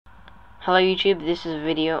Hello YouTube, this is a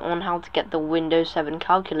video on how to get the Windows 7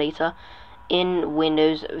 calculator in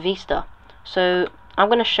Windows Vista. So I'm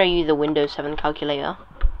going to show you the Windows 7 calculator,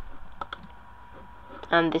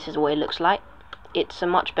 and this is what it looks like. It's a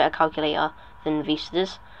much better calculator than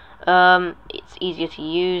Vista's. It's easier to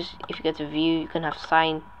use. If you go to view, you can have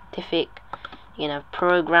scientific, you can have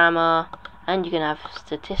programmer, and you can have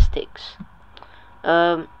statistics.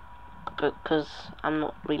 Because I'm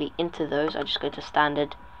not really into those, I just go to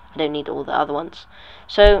standard. I don't need all the other ones.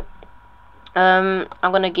 So I'm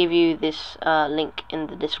going to give you this link in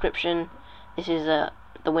the description. This is the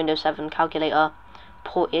Windows 7 calculator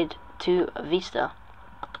ported to Vista.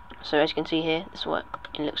 So as you can see here, this is what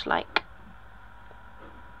it looks like,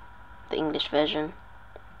 the English version.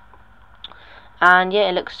 And yeah,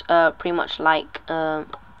 it looks pretty much like the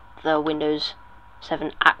Windows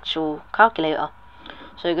 7 actual calculator.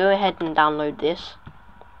 So go ahead and download this.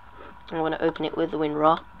 I'm going to open it with the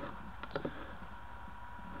WinRAR.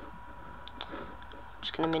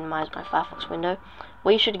 Just going to minimize my Firefox window.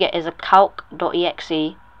 What you should get is a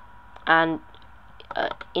calc.exe, and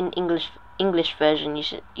in English version you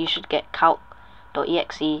should get calc.exe.mui.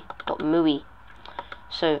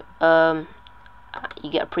 So you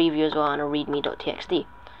get a preview as well and a readme.txt.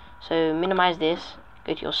 So minimize this,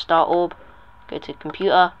 go to your start orb, go to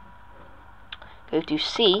computer, go to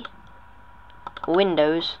C,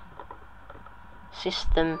 Windows,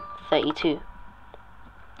 System 32.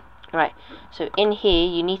 Right, so in here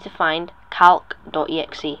you need to find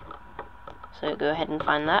calc.exe. So go ahead and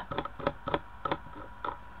find that.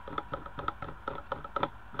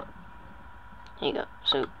 Here you go.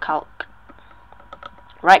 So calc.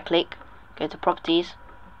 Right click, go to properties,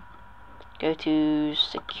 go to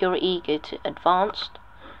security, go to advanced,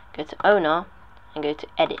 go to owner, and go to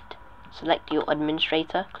edit. Select your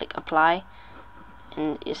administrator, click apply,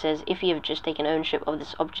 and it says if you have just taken ownership of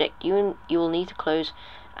this object, you will need to close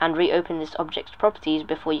and reopen this object's properties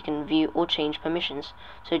before you can view or change permissions.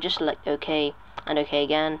 So just select OK and OK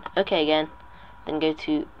again, then go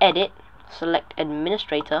to edit, select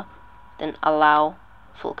administrator, then allow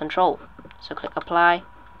full control. So click apply,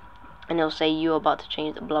 and it'll say you're about to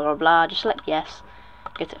change the blah blah blah. Just select yes,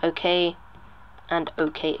 go to OK and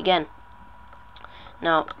OK again.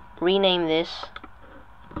 Now rename this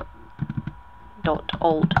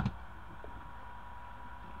 .old.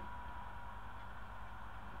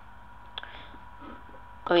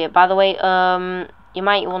 Oh yeah, by the way, you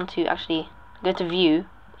might want to actually go to view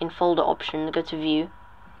in folder option, go to view.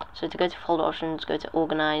 So to go to folder options, go to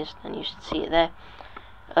organized, and you should see it there.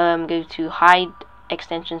 Go to hide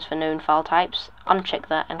extensions for known file types, uncheck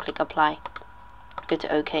that and click apply. Go to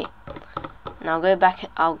OK. Now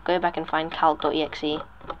I'll go back and find calc.exe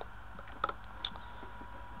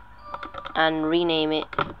and rename it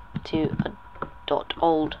to a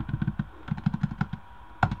 .old.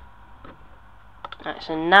 Right,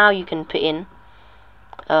 so now you can put in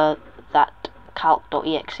that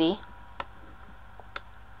calc.exe,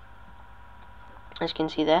 as you can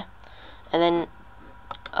see there, and then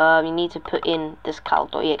you need to put in this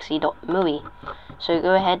calc.exe.mui. So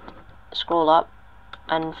go ahead, scroll up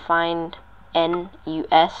and find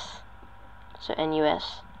NUS, so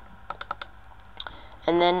NUS,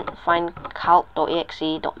 and then find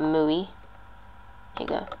calc.exe.mui. Here you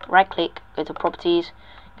go. Right click, go to properties,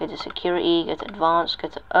 go to security, go to advanced, go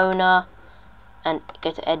to owner, and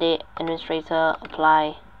go to edit, administrator,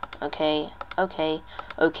 apply, OK, OK,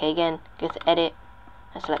 OK again, go to edit,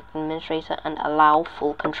 and select administrator and allow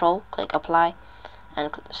full control, click apply, and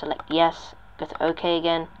select yes, go to OK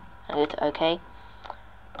again, and go to OK.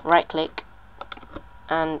 Right click,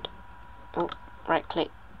 and right click,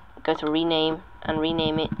 go to rename, and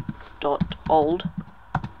rename it .old.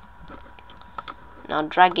 Now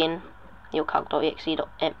drag in your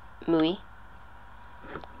calc.exe.mui.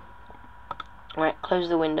 Right, close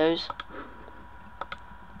the windows,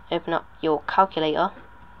 open up your calculator,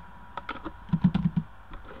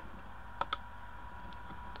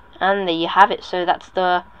 and there you have it. So that's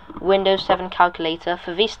the Windows 7 calculator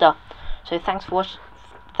for Vista. So thanks for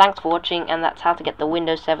watching, and that's how to get the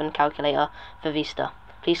Windows 7 calculator for Vista.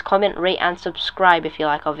 Please comment, rate and subscribe if you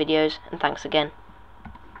like our videos, and thanks again.